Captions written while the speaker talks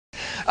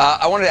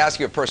I wanted to ask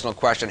you a personal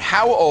question.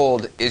 How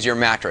old is your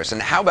mattress,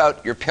 and how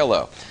about your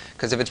pillow?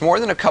 Because if it's more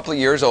than a couple of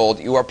years old,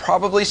 you are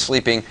probably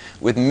sleeping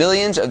with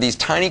millions of these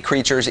tiny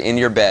creatures in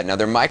your bed. Now,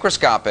 they're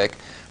microscopic,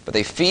 but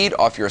they feed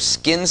off your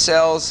skin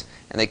cells,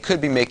 and they could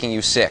be making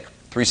you sick.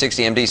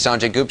 360 MD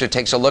Sanjay Gupta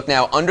takes a look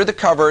now under the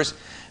covers,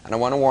 and I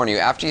want to warn you,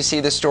 after you see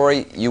this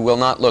story, you will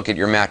not look at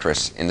your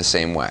mattress in the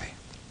same way.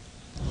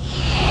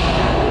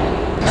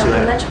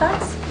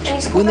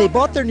 When they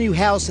bought their new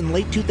house in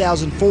late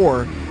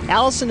 2004,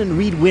 Allison and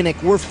Reed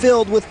Winnick were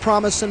filled with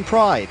promise and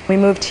pride. We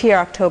moved here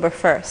October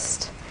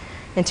 1st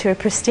into a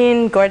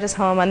pristine, gorgeous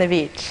home on the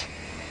beach.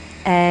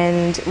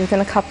 And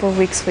within a couple of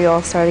weeks, we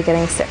all started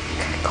getting sick.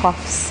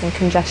 Coughs and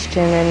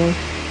congestion and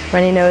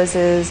runny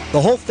noses.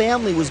 The whole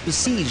family was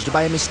besieged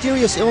by a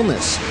mysterious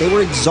illness. They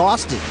were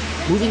exhausted,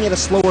 moving at a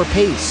slower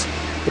pace.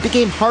 It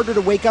became harder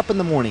to wake up in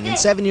the morning, and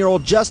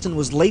 7-year-old Justin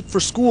was late for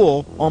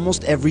school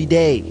almost every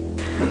day.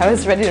 I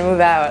was ready to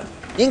move out.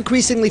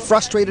 Increasingly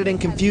frustrated and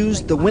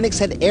confused, the Winnicks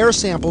had air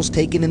samples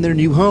taken in their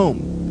new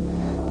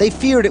home. They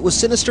feared it was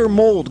sinister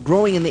mold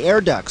growing in the air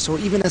ducts, or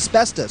even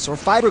asbestos or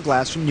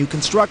fiberglass from new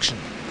construction.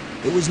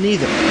 It was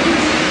neither. We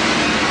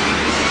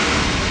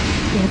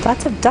had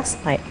lots of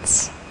dust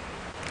mites.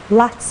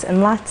 Lots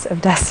and lots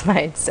of dust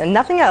mites, and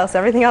nothing else.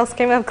 Everything else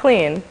came up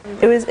clean.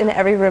 It was in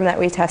every room that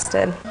we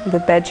tested. The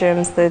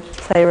bedrooms, the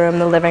playroom,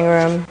 the living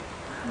room.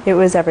 It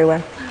was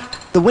everywhere.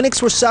 The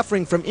Winnicks were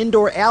suffering from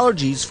indoor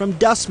allergies from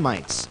dust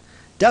mites.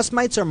 Dust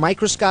mites are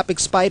microscopic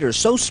spiders,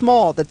 so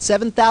small that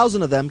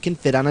 7,000 of them can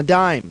fit on a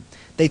dime.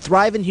 They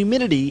thrive in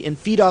humidity and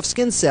feed off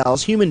skin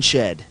cells humans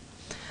shed.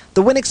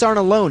 The Winnicks aren't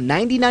alone.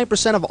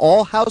 99% of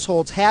all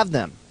households have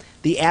them.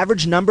 The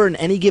average number in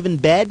any given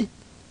bed?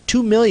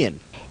 2 million.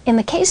 In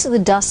the case of the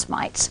dust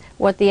mites,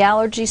 what the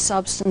allergy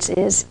substance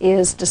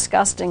is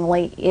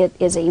disgustingly, it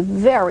is a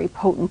very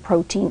potent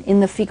protein in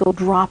the fecal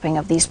dropping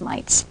of these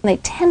mites. They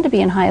tend to be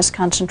in highest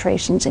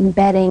concentrations in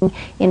bedding,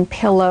 in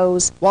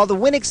pillows. While the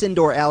Winnicks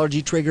indoor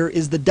allergy trigger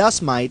is the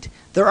dust mite,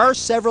 there are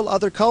several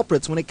other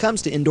culprits when it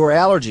comes to indoor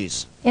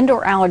allergies.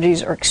 Indoor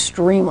allergies are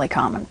extremely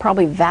common,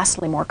 probably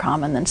vastly more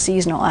common than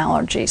seasonal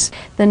allergies.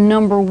 The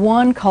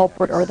 #1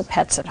 culprit are the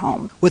pets at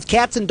home. With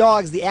cats and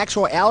dogs, the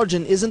actual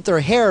allergen isn't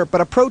their hair,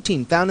 but a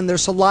protein found in their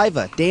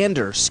saliva,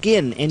 dander,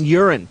 skin, and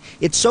urine.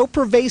 It's so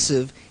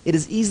pervasive, it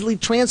is easily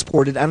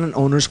transported on an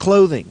owner's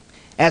clothing.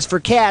 As for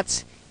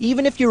cats,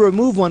 even if you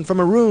remove one from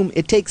a room,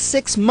 it takes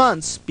 6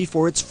 months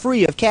before it's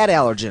free of cat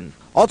allergen.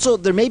 Also,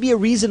 there may be a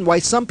reason why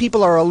some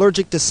people are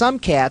allergic to some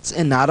cats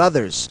and not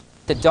others.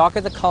 The darker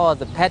the color of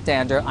the pet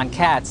dander on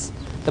cats,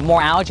 the more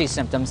allergy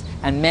symptoms,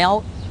 and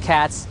male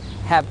cats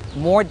have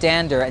more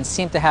dander and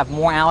seem to have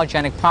more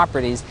allergenic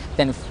properties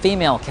than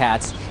female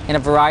cats in a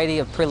variety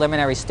of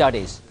preliminary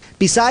studies.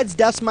 Besides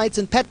dust mites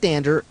and pet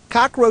dander,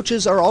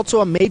 cockroaches are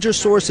also a major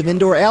source of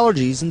indoor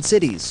allergies in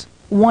cities.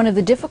 One of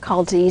the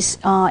difficulties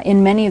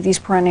in many of these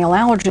perennial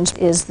allergens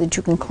is that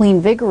you can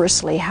clean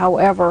vigorously.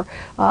 However,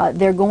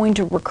 they're going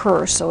to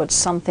recur, so it's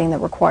something that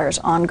requires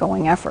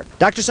ongoing effort.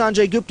 Dr.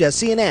 Sanjay Gupta,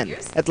 CNN,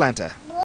 Atlanta.